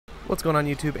What's going on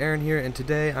YouTube? Aaron here, and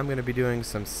today I'm going to be doing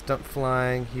some stunt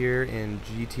flying here in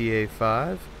GTA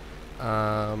 5.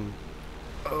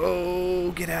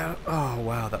 Oh, get out. Oh,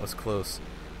 wow, that was close.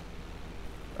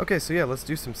 Okay, so yeah, let's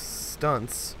do some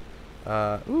stunts.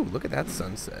 Ooh, look at that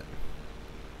sunset.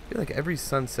 I feel like every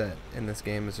sunset in this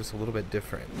game is just a little bit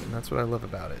different, and that's what I love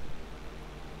about it.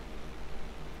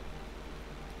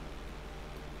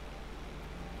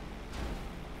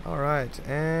 Alright,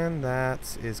 and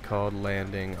that is called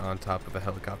landing on top of a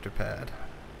helicopter pad.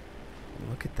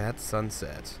 Look at that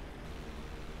sunset.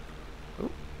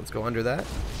 Oh, let's go under that.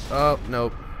 Oh,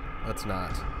 nope, let's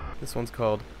not. This one's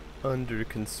called under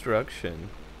construction.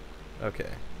 Okay,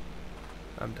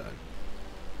 I'm done.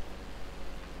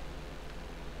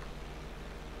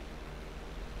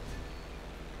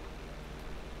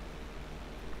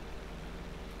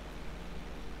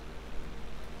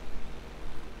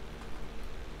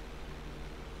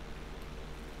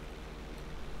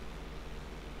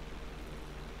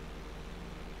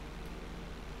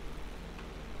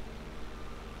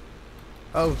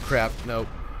 Oh crap, nope.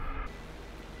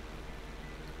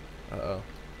 Uh-oh.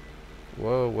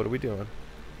 Whoa, what are we doing?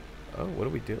 Oh, what do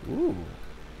we do? Ooh,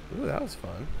 that was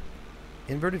fun.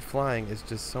 Inverted flying is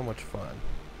just so much fun.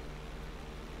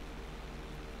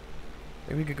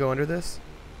 Maybe we could go under this?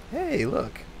 Hey,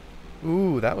 look.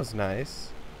 Ooh, that was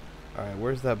nice. Alright,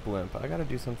 where's that blimp? I gotta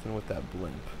do something with that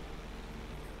blimp.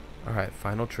 Alright,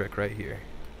 final trick right here.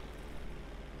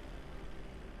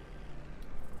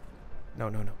 No,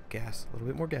 gas. A little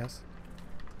bit more gas.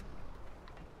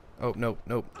 Oh, nope.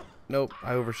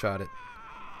 I overshot it.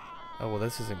 Oh, well,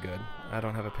 this isn't good. I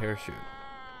don't have a parachute.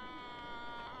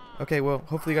 Okay, well,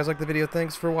 hopefully you guys liked the video.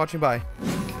 Thanks for watching. Bye.